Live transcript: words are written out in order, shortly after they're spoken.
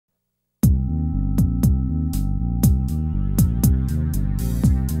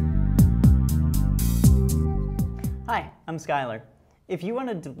Hi, I'm Skylar. If you want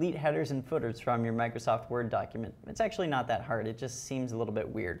to delete headers and footers from your Microsoft Word document, it's actually not that hard. It just seems a little bit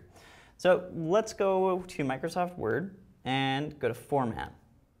weird. So let's go to Microsoft Word and go to Format.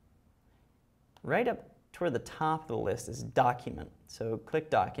 Right up toward the top of the list is Document. So click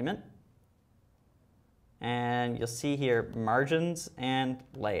Document, and you'll see here Margins and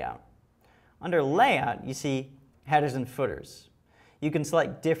Layout. Under Layout, you see Headers and Footers. You can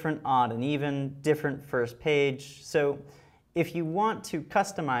select different odd and even, different first page. So if you want to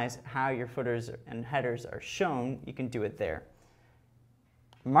customize how your footers and headers are shown, you can do it there.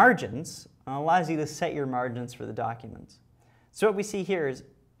 Margins allows you to set your margins for the documents. So what we see here is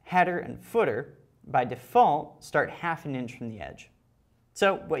header and footer, by default, start ½ inch from the edge.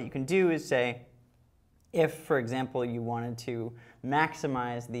 So what you can do is say, if, for example, you wanted to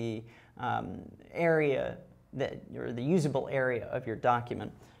maximize the area or the usable area of your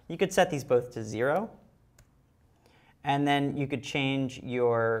document, you could set these both to 0. And then you could change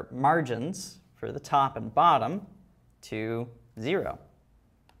your margins for the top and bottom to 0.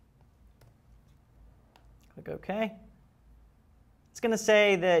 Click OK. It's going to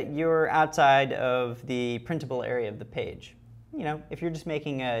say that you're outside of the printable area of the page. You know, if you're just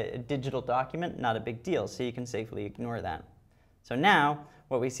making a digital document, not a big deal, so you can safely ignore that. So now,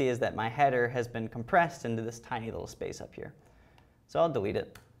 what we see is that my header has been compressed into this tiny little space up here. So I'll delete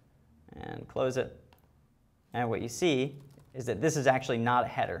it and close it. And what you see is that this is actually not a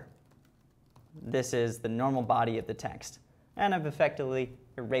header. This is the normal body of the text. And I've effectively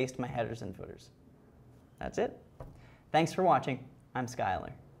erased my headers and footers. That's it. Thanks for watching. I'm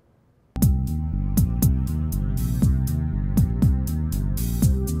Skylar.